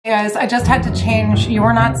Hey guys, I just had to change. You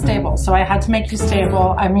were not stable, so I had to make you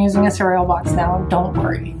stable. I'm using a cereal box now, don't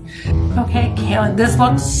worry. Okay, Caoilinn, this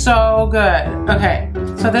looks so good. Okay,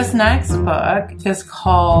 so this next book is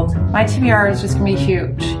called, my TBR is just gonna be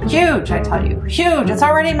huge. Huge, I tell you, huge, it's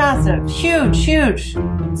already massive, huge, huge.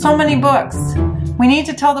 So many books. We need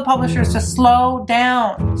to tell the publishers to slow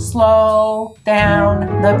down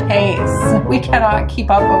the pace. We cannot keep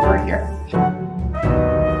up over here.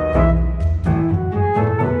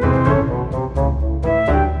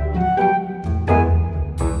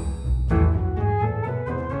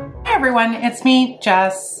 Everyone, it's me,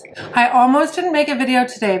 Jess. I almost didn't make a video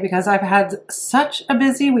today because I've had such a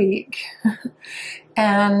busy week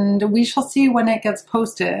and we shall see when it gets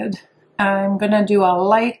posted. I'm gonna do a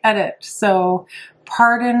light edit, so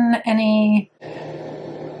pardon any,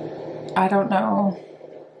 I don't know,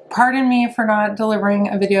 pardon me for not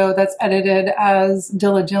delivering a video that's edited as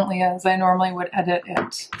diligently as I normally would edit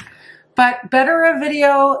it. But better a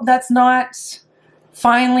video that's not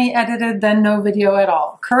finally edited than no video at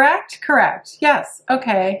all. Correct? Correct. Yes.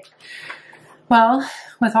 Okay. Well,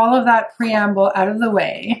 with all of that preamble out of the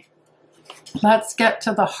way, let's get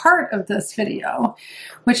to the heart of this video,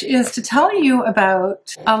 which is to tell you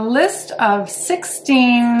about a list of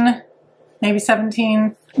 16, maybe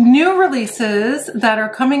 17 new releases that are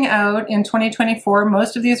coming out in 2024.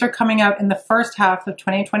 Most of these are coming out in the first half of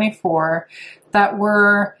 2024 that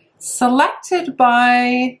were selected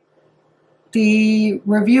by the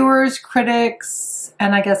reviewers, critics,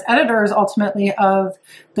 and I guess editors ultimately of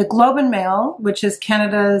the Globe and Mail, which is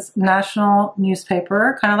Canada's national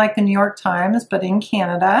newspaper, kind of like the New York Times, but in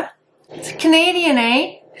Canada. It's Canadian,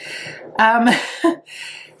 eh?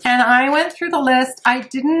 And I went through the list. I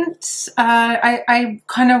didn't, I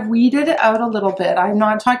kind of weeded it out a little bit. I'm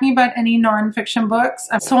not talking about any nonfiction books.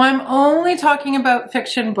 So I'm only talking about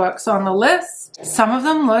fiction books on the list. Some of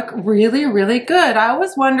them look really, really good. I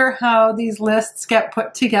always wonder how these lists get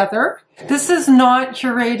put together. This is not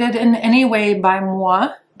curated in any way by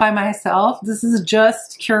moi, by myself. This is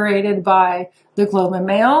just curated by the Globe and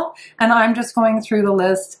Mail, and I'm just going through the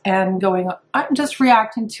list and I'm just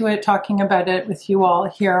reacting to it, talking about it with you all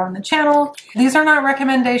here on the channel. These are not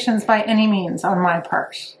recommendations by any means on my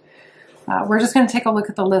part. We're just going to take a look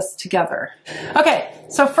at the list together. Okay,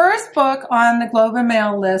 so first book on the Globe and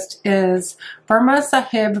Mail list is Burma,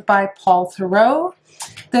 Sahib by Paul Theroux.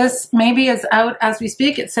 This maybe is out as we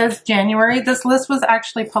speak. It says January. This list was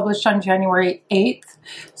actually published on January 8th,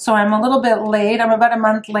 so I'm a little bit late. I'm about a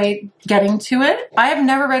month late getting to it. I have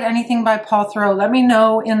never read anything by Paul Theroux. Let me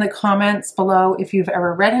know in the comments below if you've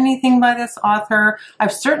ever read anything by this author.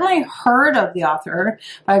 I've certainly heard of the author,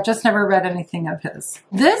 but I've just never read anything of his.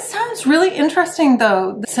 This sounds really interesting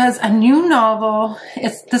though. It says a new novel.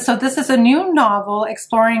 So this is a new novel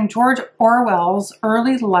exploring George Orwell's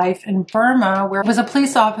early life in Burma, where he was a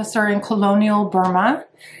police officer in colonial Burma.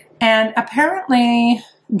 And apparently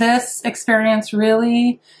this experience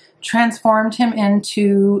really transformed him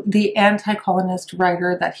into the anti-colonist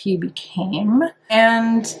writer that he became.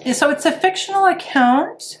 And so it's a fictional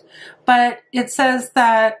account, but it says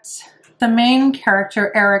that the main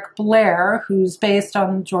character, Eric Blair, who's based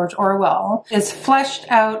on George Orwell, is fleshed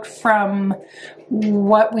out from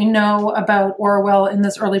what we know about Orwell in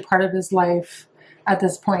this early part of his life at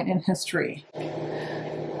this point in history.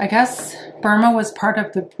 I guess Burma was part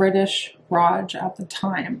of the British Raj at the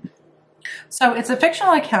time. So it's a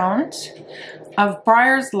fictional account of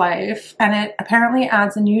Breyer's life, and it apparently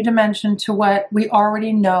adds a new dimension to what we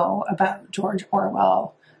already know about George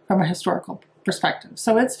Orwell from a historical perspective.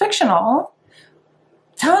 So it's fictional.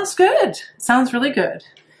 Sounds good. Sounds really good.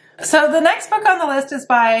 So the next book on the list is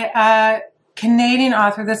by a Canadian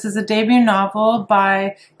author. This is a debut novel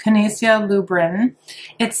by Canisia Lubrin.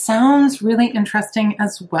 It sounds really interesting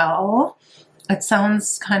as well. It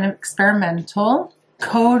sounds kind of experimental.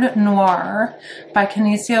 Code Noir by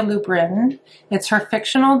Canisia Lubrin. It's her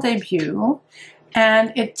fictional debut,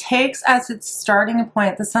 and it takes as its starting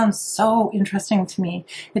point, this sounds so interesting to me,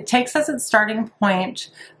 it takes as its starting point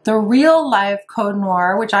the real life Code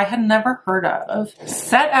Noir, which I had never heard of,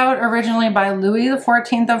 set out originally by Louis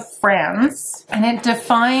XIV of France, and it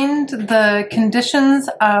defined the conditions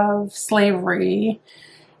of slavery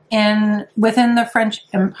within the French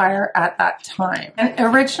Empire at that time. And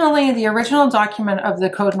originally, the original document of the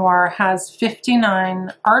Code Noir has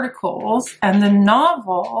 59 articles, and the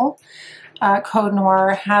novel Code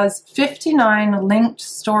Noir has 59 linked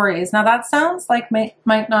stories. Now that sounds like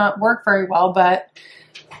might not work very well, but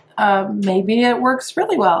maybe it works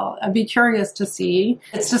really well. I'd be curious to see.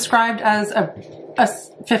 It's described as a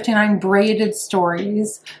 59 braided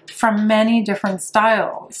stories from many different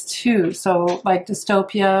styles too. So like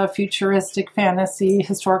dystopia, futuristic fantasy,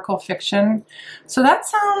 historical fiction. So that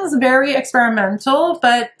sounds very experimental,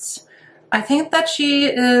 but I think that she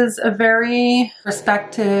is a very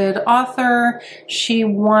respected author. She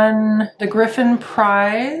won the Griffin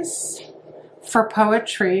Prize for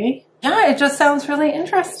poetry. Yeah, it just sounds really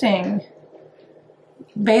interesting.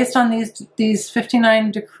 Based on these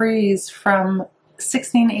 59 decrees from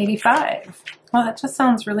 1685. Well, that just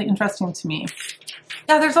sounds really interesting to me.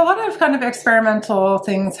 Yeah, there's a lot of kind of experimental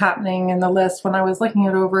things happening in the list. When I was looking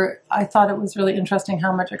it over, I thought it was really interesting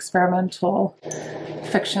how much experimental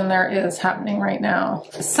fiction there is happening right now.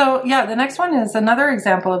 So yeah, the next one is another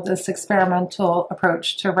example of this experimental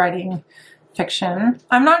approach to writing fiction.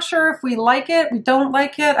 I'm not sure if we like it, we don't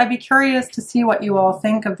like it. I'd be curious to see what you all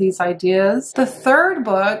think of these ideas. The third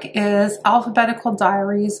book is Alphabetical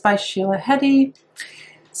Diaries by Sheila Heti.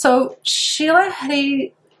 So Sheila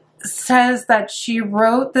Heti says that she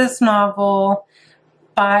wrote this novel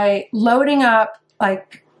by loading up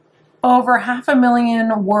like over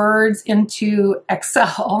 500,000 words into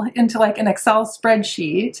Excel, into like an Excel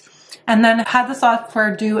spreadsheet, and then had the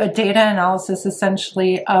software do a data analysis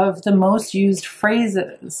essentially of the most used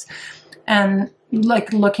phrases and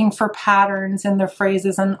like looking for patterns in the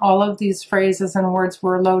phrases. And all of these phrases and words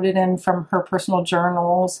were loaded in from her personal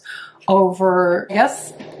journals over, I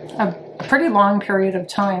guess, a pretty long period of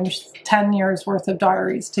time, 10 years worth of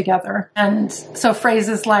diaries together. And so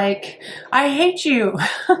phrases like, I hate you,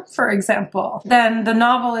 for example. Then the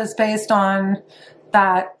novel is based on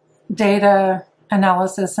that data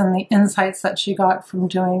analysis and the insights that she got from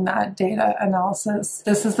doing that data analysis.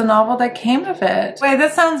 This is the novel that came of it. Wait,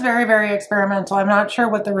 this sounds very, very experimental. I'm not sure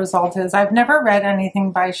what the result is. I've never read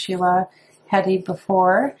anything by Sheila Heti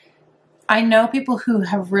before. I know people who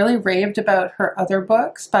have really raved about her other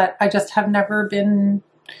books, but I just have never been,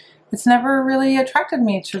 it's never really attracted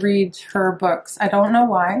me to read her books. I don't know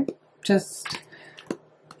why.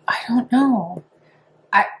 I don't know.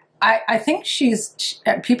 I think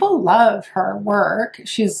people love her work.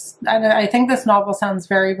 I think this novel sounds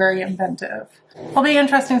very, very inventive. It'll be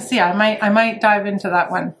interesting to see. I might dive into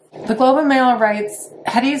that one. The Globe and Mail writes,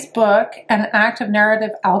 Heti's book, An Act of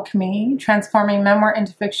Narrative Alchemy, Transforming Memoir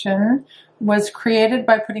into Fiction, was created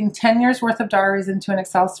by putting 10 years worth of diaries into an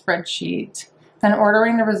Excel spreadsheet, then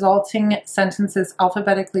ordering the resulting sentences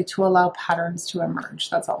alphabetically to allow patterns to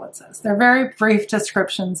emerge. That's all it says. They're very brief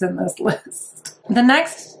descriptions in this list. The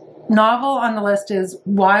next novel on the list is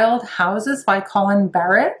Wild Houses by Colin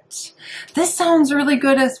Barrett. This sounds really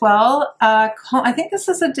good as well. I think this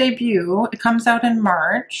is a debut. It comes out in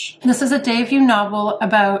March. This is a debut novel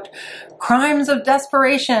about crimes of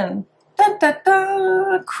desperation. Da, da,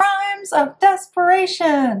 da, crimes of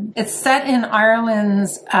desperation. It's set in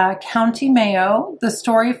Ireland's County Mayo. The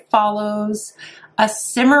story follows a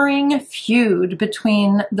simmering feud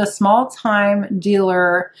between the small-time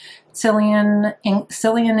dealer Chilean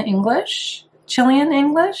English?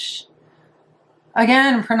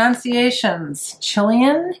 Again, pronunciations.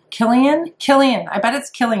 Killian? I bet it's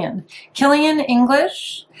Killian. Killian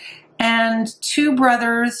English and two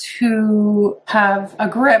brothers who have a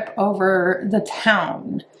grip over the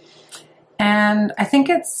town. And I think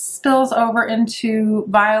it spills over into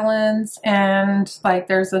violence and like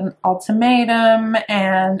there's an ultimatum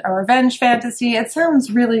and a revenge fantasy. It sounds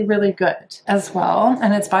really, really good as well.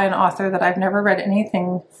 And it's by an author that I've never read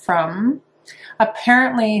anything from.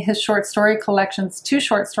 Apparently his short story collections, 2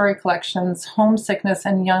 short story collections, Homesickness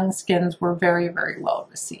and Young Skins, were very, very well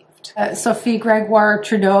received. Sophie Gregoire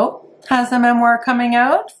Trudeau has a memoir coming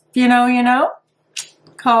out, you know,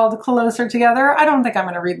 called Closer Together. I don't think I'm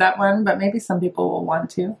going to read that one, but maybe some people will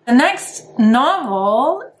want to. The next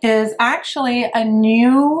novel is actually a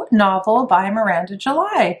new novel by Miranda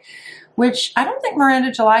July, which I don't think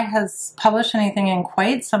Miranda July has published anything in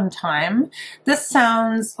quite some time. This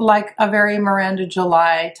sounds like a very Miranda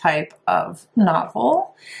July type of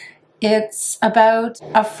novel. It's about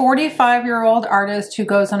a 45-year-old artist who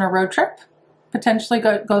goes on a road trip. Potentially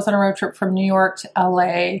goes on a road trip from New York to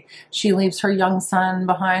LA. She leaves her young son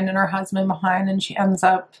behind and her husband behind, and she ends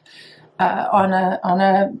up on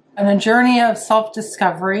a journey of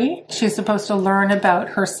self-discovery. She's supposed to learn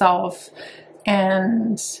about herself,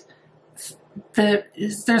 and she's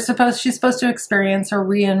supposed to experience a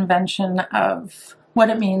reinvention of what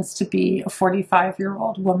it means to be a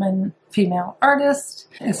 45-year-old woman, female artist.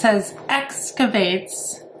 It says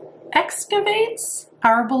excavates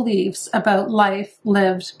our beliefs about life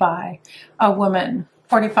lived by a woman,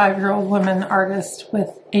 45-year-old woman artist with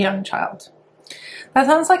a young child. That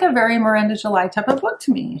sounds like a very Miranda July type of book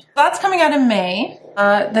to me. That's coming out in May.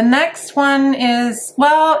 The next one is,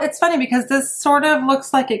 well, it's funny because this sort of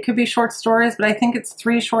looks like it could be short stories, but I think it's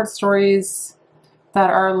 3 short stories that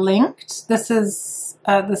are linked. This is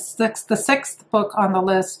the sixth book on the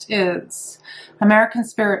list is American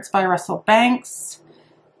Spirits by Russell Banks.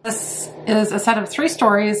 This is a set of 3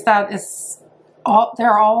 stories that is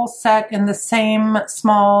they're all set in the same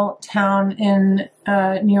small town in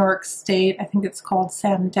New York State. I think it's called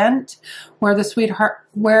Sam Dent, where the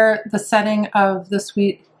setting of The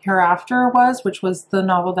Sweet Hereafter was, which was the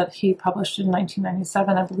novel that he published in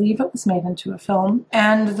 1997. I believe it was made into a film.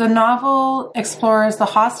 And the novel explores the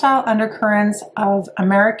hostile undercurrents of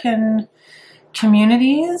American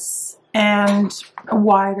communities and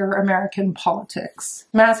wider American politics.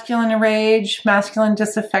 Masculine rage, masculine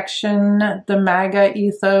disaffection, the MAGA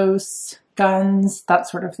ethos, guns, that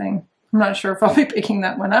sort of thing. I'm not sure if I'll be picking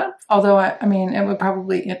that one up, although I mean, it would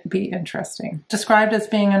probably be interesting. Described as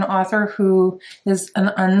being an author who is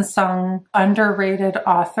an unsung, underrated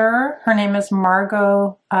author. Her name is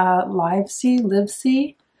Margot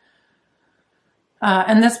Livesey.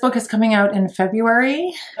 And this book is coming out in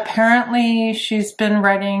February. Apparently, she's been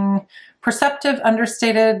writing perceptive,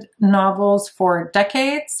 understated novels for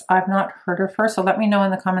decades. I've not heard of her, so let me know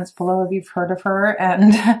in the comments below if you've heard of her,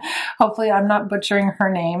 and hopefully I'm not butchering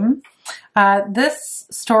her name. This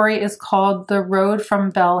story is called The Road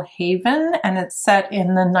from Belhaven, and it's set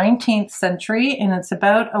in the 19th century, and it's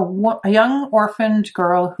about a young orphaned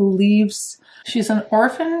girl who leaves. She's a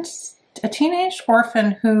teenage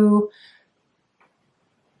orphan who,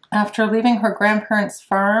 after leaving her grandparents'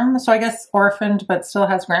 farm, so I guess orphaned but still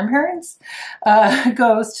has grandparents,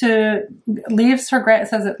 leaves her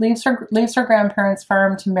grandparents'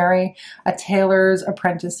 farm to marry a tailor's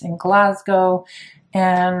apprentice in Glasgow,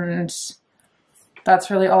 and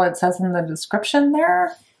that's really all it says in the description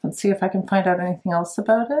there. Let's see if I can find out anything else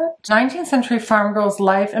about it. 19th century farm girl's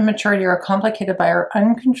life and maturity are complicated by her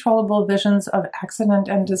uncontrollable visions of accident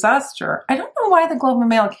and disaster. I don't know why the Globe and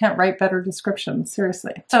Mail can't write better descriptions,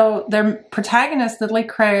 seriously. So the protagonist, Lily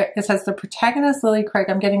Craig, it says the protagonist, Lily Craig,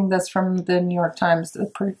 I'm getting this from the New York Times, the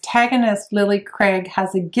protagonist, Lily Craig,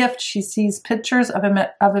 has a gift. She sees pictures of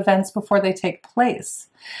events before they take place.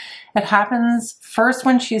 It happens first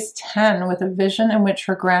when she's 10 with a vision in which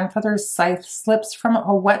her grandfather's scythe slips from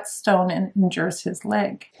a whetstone and injures his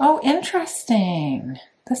leg. Oh, interesting.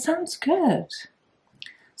 That sounds good.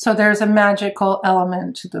 So there's a magical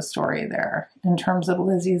element to the story there in terms of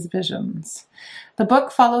Lizzie's visions. The book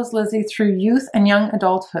follows Lizzie through youth and young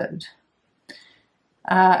adulthood.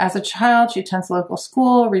 As a child, she attends a local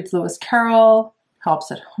school, reads Lewis Carroll,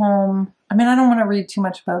 helps at home. I mean, I don't want to read too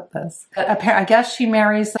much about this. But I guess she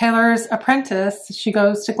marries a tailor's apprentice. She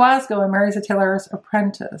goes to Glasgow and marries a tailor's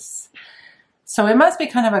apprentice. So it must be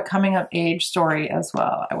kind of a coming of age story as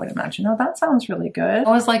well, I would imagine. Oh, that sounds really good. I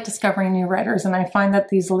always like discovering new writers, and I find that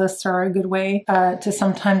these lists are a good way to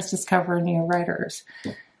sometimes discover new writers.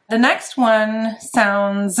 The next one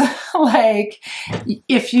sounds like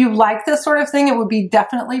if you like this sort of thing, it would be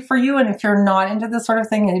definitely for you. And if you're not into this sort of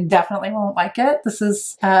thing, you definitely won't like it. This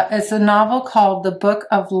is it's a novel called The Book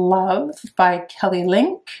of Love by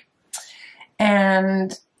Caoilinn.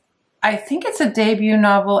 And I think it's a debut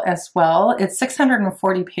novel as well. It's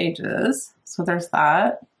 640 pages. So there's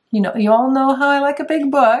that. You know, you all know how I like a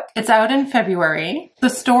big book. It's out in February.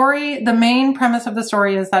 The main premise of the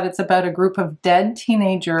story is that it's about a group of dead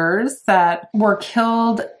teenagers that were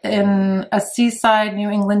killed in a seaside New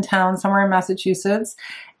England town somewhere in Massachusetts.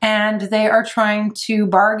 And they are trying to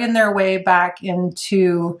bargain their way back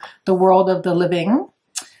into the world of the living.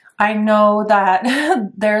 I know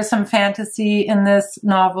that there's some fantasy in this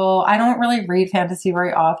novel. I don't really read fantasy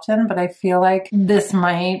very often, but I feel like this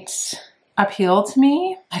might appeal to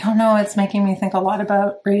me. I don't know, it's making me think a lot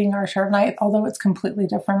about reading Our Share of Night, although it's completely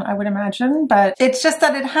different, I would imagine. But it's just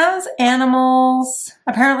that it has animals.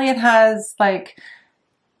 Apparently it has like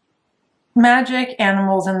magic,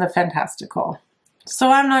 animals, and the fantastical. So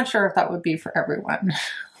I'm not sure if that would be for everyone.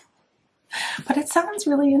 But it sounds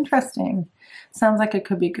really interesting. Sounds like it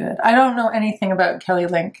could be good. I don't know anything about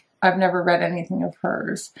Caoilinn. I've never read anything of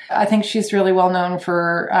hers. I think she's really well known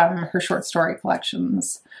for her short story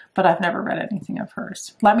collections, but I've never read anything of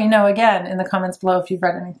hers. Let me know again in the comments below if you've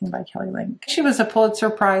read anything by Caoilinn. She was a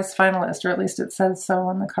Pulitzer Prize finalist, or at least it says so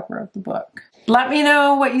on the cover of the book. Let me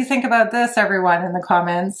know what you think about this, everyone, in the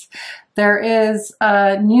comments. There is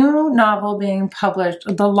a new novel being published.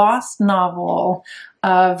 The lost novel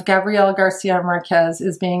of Gabriel García Márquez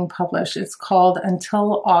is being published. It's called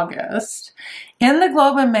Until August. In the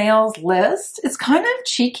Globe and Mail's list, it's kind of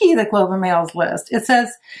cheeky, the Globe and Mail's list. It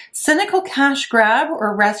says, cynical cash grab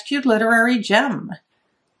or rescued literary gem.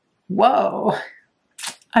 Whoa.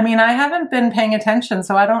 I mean, I haven't been paying attention,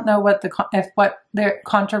 so I don't know what the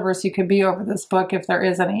controversy could be over this book, if there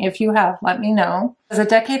is any. If you have, let me know. As a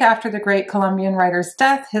decade after the great Colombian writer's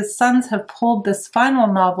death, his sons have pulled this final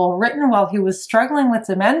novel, written while he was struggling with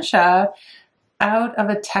dementia, out of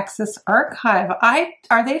a Texas archive.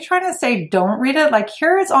 Are they trying to say don't read it? Like,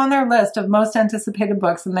 here it's on their list of most anticipated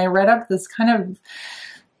books, and they read up this kind of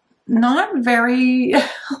not very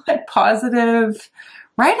positive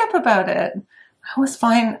write-up about it. I was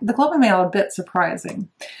fine. The Globe and Mail a bit surprising.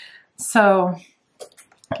 So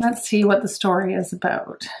let's see what the story is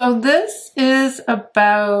about. So this is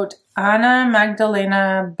about Anna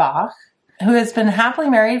Magdalena Bach, who has been happily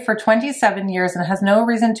married for 27 years and has no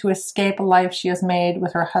reason to escape a life she has made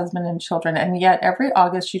with her husband and children. And yet every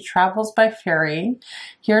August she travels by ferry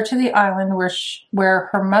here to the island where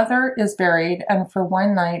her mother is buried, and for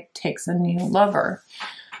one night takes a new lover.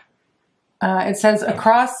 It says,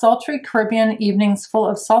 across sultry Caribbean evenings full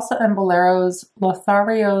of salsa and boleros,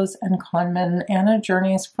 lotharios and conmen, Anna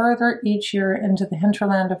journeys further each year into the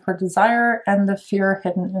hinterland of her desire and the fear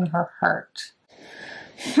hidden in her heart.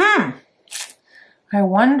 I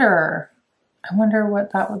wonder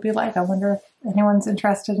what that would be like. I wonder if anyone's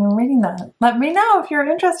interested in reading that. Let me know if you're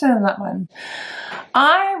interested in that one.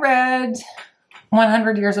 I read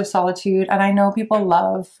 100 Years of Solitude, and I know people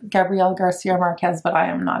love Gabriel García Márquez, but I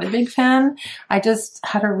am not a big fan. I just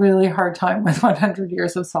had a really hard time with 100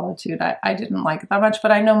 Years of Solitude. I didn't like it that much,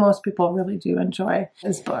 but I know most people really do enjoy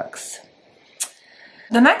his books.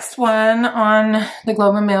 The next one on the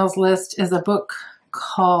Globe and Mail's list is a book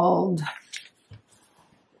called...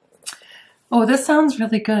 Oh, this sounds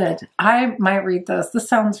really good. I might read this. This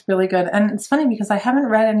sounds really good. And it's funny because I haven't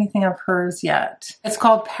read anything of hers yet. It's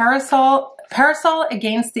called Parasol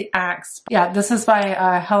Against the Axe. Yeah, this is by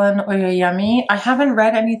Helen Oyeyemi. I haven't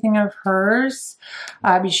read anything of hers.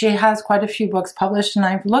 She has quite a few books published, and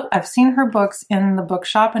I've seen her books in the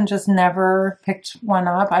bookshop and just never picked one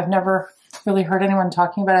up. I've never really heard anyone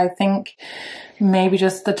talking about it. I think maybe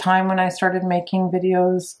just the time when I started making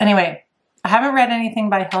videos. Anyway, I haven't read anything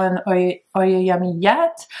by Helen Oyeyemi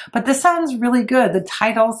yet, but this sounds really good. The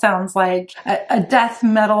title sounds like a death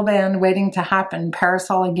metal band waiting to happen,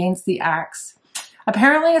 Parasol Against the Axe.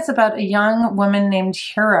 Apparently it's about a young woman named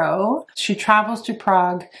Theroux. She travels to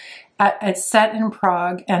Prague. It's set in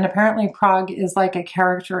Prague, and apparently Prague is like a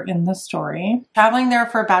character in the story. Traveling there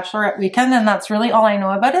for a bachelorette weekend, and that's really all I know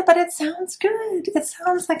about it, but it sounds good. It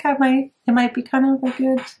sounds like it might be kind of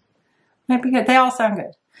might be good. They all sound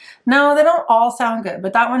good. No, they don't all sound good,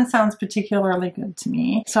 but that one sounds particularly good to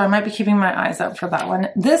me. So I might be keeping my eyes out for that one.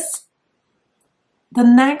 The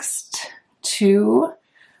next two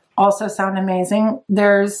also sound amazing.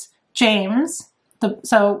 There's James.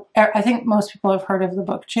 So I think most people have heard of the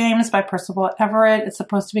book James by Percival Everett. It's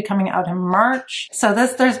supposed to be coming out in March. So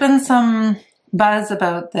there's been some buzz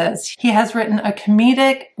about this. He has written a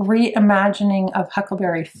comedic reimagining of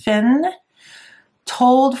Huckleberry Finn,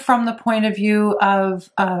 told from the point of view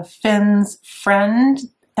of Finn's friend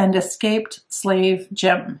and escaped slave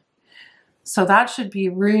Jim. So that should be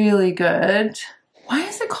really good. Why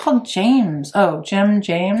is it called James? Oh, Jim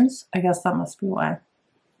James? I guess that must be why.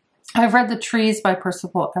 I've read The Trees by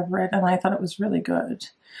Percival Everett, and I thought it was really good.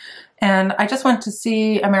 And I just went to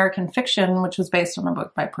see American Fiction, which was based on a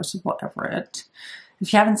book by Percival Everett.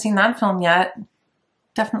 If you haven't seen that film yet,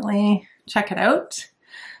 definitely check it out.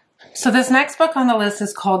 So this next book on the list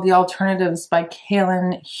is called The Alternatives by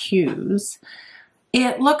Colin Hughes.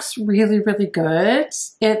 It looks really, really good.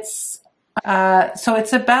 It's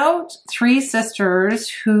about three sisters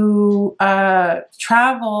who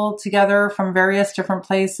travel together from various different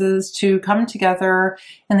places to come together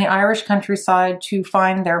in the Irish countryside to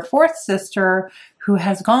find their fourth sister who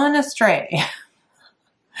has gone astray.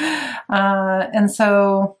 And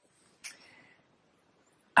so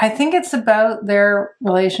I think it's about their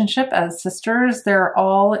relationship as sisters. They're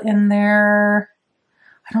all in their,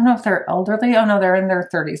 I don't know if they're elderly. Oh no, they're in their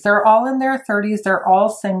 30s. They're all in their 30s. They're all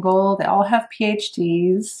single. They all have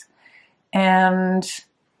PhDs. And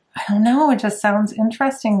I don't know, it just sounds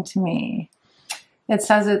interesting to me. It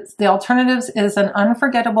says The Alternatives is an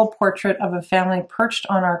unforgettable portrait of a family perched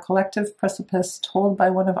on our collective precipice, told by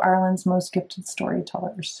one of Ireland's most gifted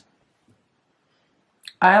storytellers.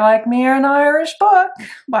 I like me an Irish book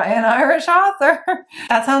by an Irish author.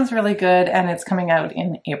 That sounds really good, and it's coming out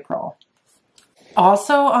in April.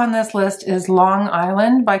 Also on this list is Long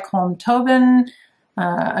Island by Colm Toibin,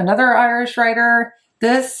 another Irish writer.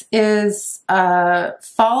 This is a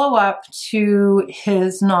follow-up to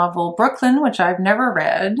his novel Brooklyn, which I've never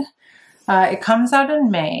read. It comes out in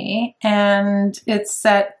May, and it's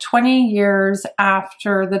set 20 years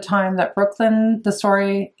after the time that the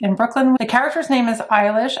story in Brooklyn. The character's name is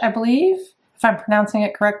Eilish, I believe, if I'm pronouncing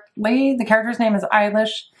it correctly. The character's name is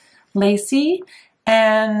Eilish Lacey,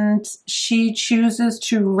 and she chooses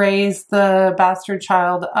to raise the bastard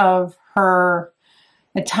child of her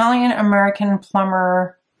Italian-American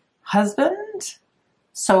plumber husband.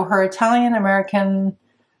 So her Italian-American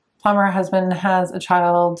plumber husband has a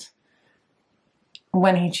child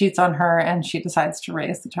when he cheats on her, and she decides to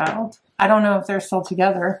raise the child. I don't know if they're still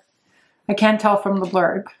together. I can't tell from the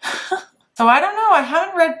blurb. So I don't know. I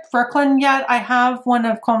haven't read Brooklyn yet. I have one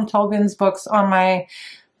of Colm Toibin's books on my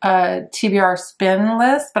TBR spin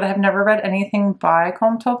list, but I have never read anything by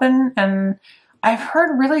Colm Toibin, and I've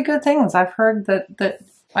heard really good things. I've heard that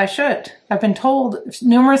I should. I've been told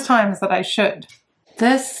numerous times that I should.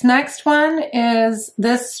 This next one is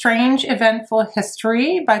This Strange Eventful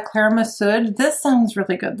History by Claire Massoud. This sounds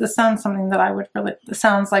really good. This sounds something that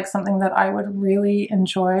sounds like something that I would really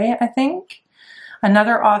enjoy, I think.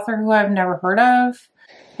 Another author who I've never heard of.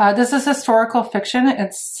 This is historical fiction.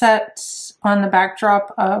 It's set on the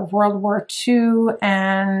backdrop of World War II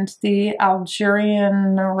and the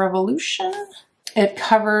Algerian Revolution. It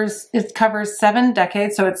covers 7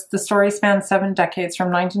 decades, so the story spans 7 decades from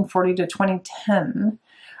 1940 to 2010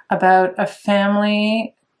 about a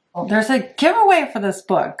family. There's a giveaway for this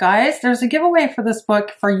book, guys. There's a giveaway for this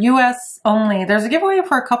book for US only. There's a giveaway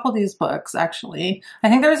for a couple of these books, actually. I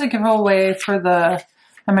think there's a giveaway for the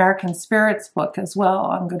American Spirits book as well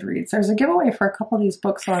on Goodreads. There's a giveaway for a couple of these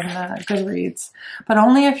books on Goodreads, but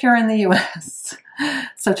only if you're in the US.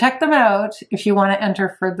 So check them out if you want to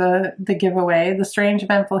enter for the giveaway. The Strange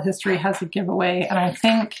Eventful History has a giveaway, and I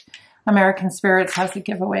think American Spirits has a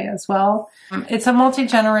giveaway as well. It's a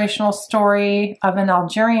multi-generational story of an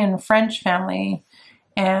Algerian French family,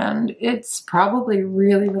 and it's probably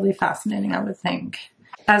really, really fascinating, I would think.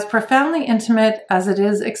 As profoundly intimate as it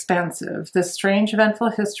is expansive, this Strange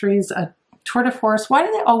Eventful History is a tour de force. Why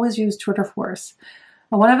do they always use tour de force?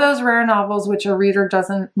 One of those rare novels which a reader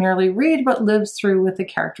doesn't merely read but lives through with the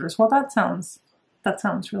characters. Well, that sounds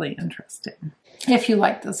really interesting. If you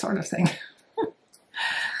like this sort of thing.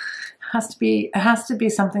 It has to be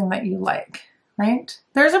something that you like, right?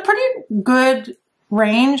 There's a pretty good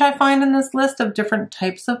range, I find, in this list of different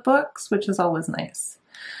types of books, which is always nice.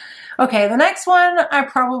 Okay, the next one I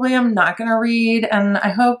probably am not going to read, and I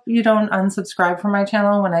hope you don't unsubscribe from my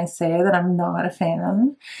channel when I say that I'm not a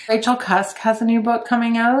fan. Rachel Cusk has a new book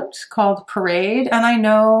coming out called Parade, and I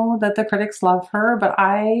know that the critics love her, but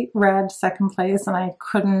I read second place and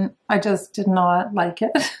I just did not like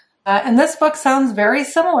it. And this book sounds very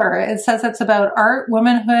similar. It says it's about art,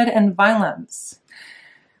 womanhood, and violence.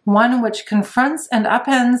 One which confronts and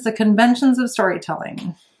upends the conventions of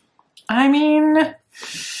storytelling. I mean,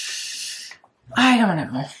 I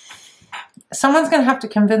don't know. Someone's going to have to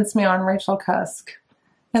convince me on Rachel Cusk.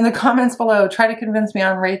 In the comments below, try to convince me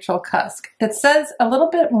on Rachel Cusk. It says a little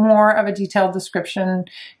bit more of a detailed description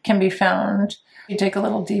can be found. You dig a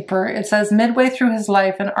little deeper. It says, midway through his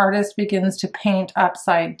life, an artist begins to paint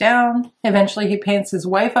upside down. Eventually, he paints his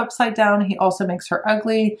wife upside down. He also makes her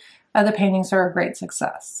ugly. The paintings are a great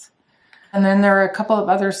success. And then there are a couple of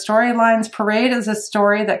other storylines. Parade is a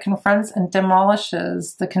story that confronts and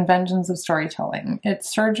demolishes the conventions of storytelling. It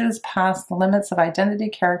surges past the limits of identity,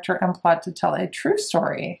 character, and plot to tell a true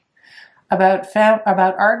story about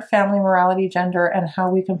art, family, morality, gender, and how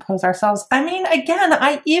we compose ourselves. I mean, again,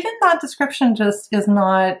 even that description just is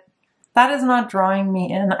not drawing me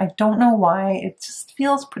in. I don't know why. It just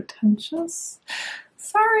feels pretentious.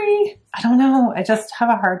 Sorry. I don't know. I just have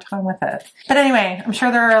a hard time with it. But anyway, I'm sure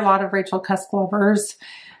there are a lot of Rachel Cusk lovers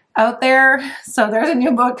out there. So there's a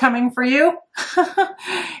new book coming for you.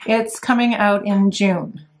 It's coming out in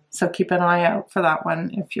June. So keep an eye out for that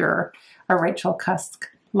one if you're a Rachel Cusk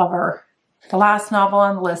lover. The last novel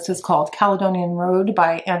on the list is called Caledonian Road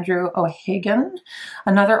by Andrew O'Hagan,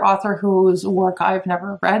 another author whose work I've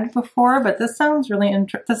never read before, but this sounds really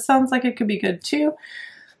interesting. This sounds like it could be good too.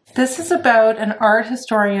 This is about an art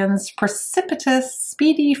historian's precipitous,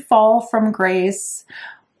 speedy fall from grace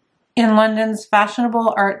in London's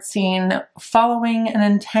fashionable art scene following an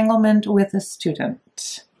entanglement with a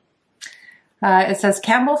student. It says,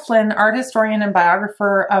 Campbell Flynn, art historian and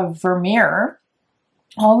biographer of Vermeer,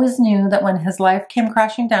 always knew that when his life came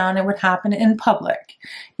crashing down, it would happen in public.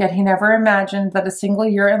 Yet he never imagined that a single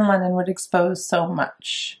year in London would expose so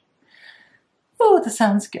much. Oh, that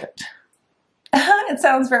sounds good. It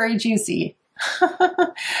sounds very juicy.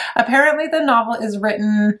 Apparently the novel is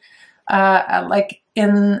written like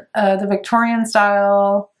in the Victorian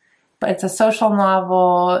style, but it's a social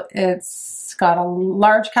novel. It's got a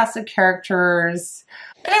large cast of characters.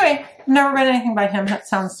 Anyway, never read anything by him. That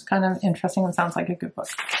sounds kind of interesting and sounds like a good book.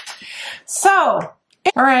 So,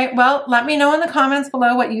 all right, well, let me know in the comments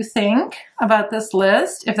below what you think about this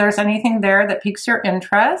list, if there's anything there that piques your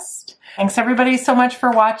interest. Thanks everybody so much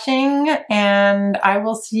for watching, and I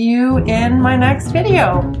will see you in my next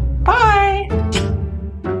video. Bye!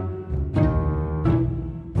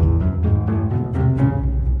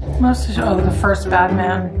 The First Bad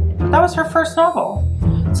Man. That was her first novel.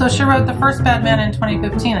 So she wrote The First Bad Man in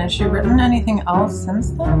 2015. Has she written anything else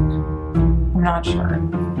since then? I'm not sure.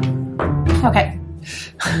 Okay,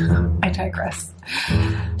 I digress.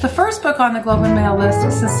 The first book on the Globe and Mail list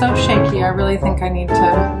is so shaky. I really think I need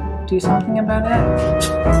to do something about it.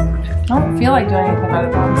 I don't feel like doing anything about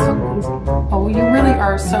it, but I'm so lazy. Oh, you really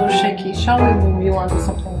are so shaky. Shall we move you on to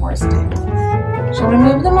something more stable? Shall we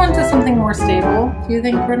move them on to something more stable? Do you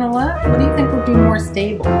think, Granola? What do you think would be more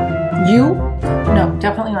stable? You? No,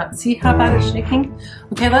 definitely not. See how that is shaking?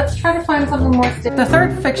 Okay, let's try to find something more stable. The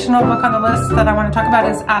third fictional book on the list that I want to talk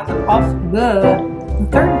about is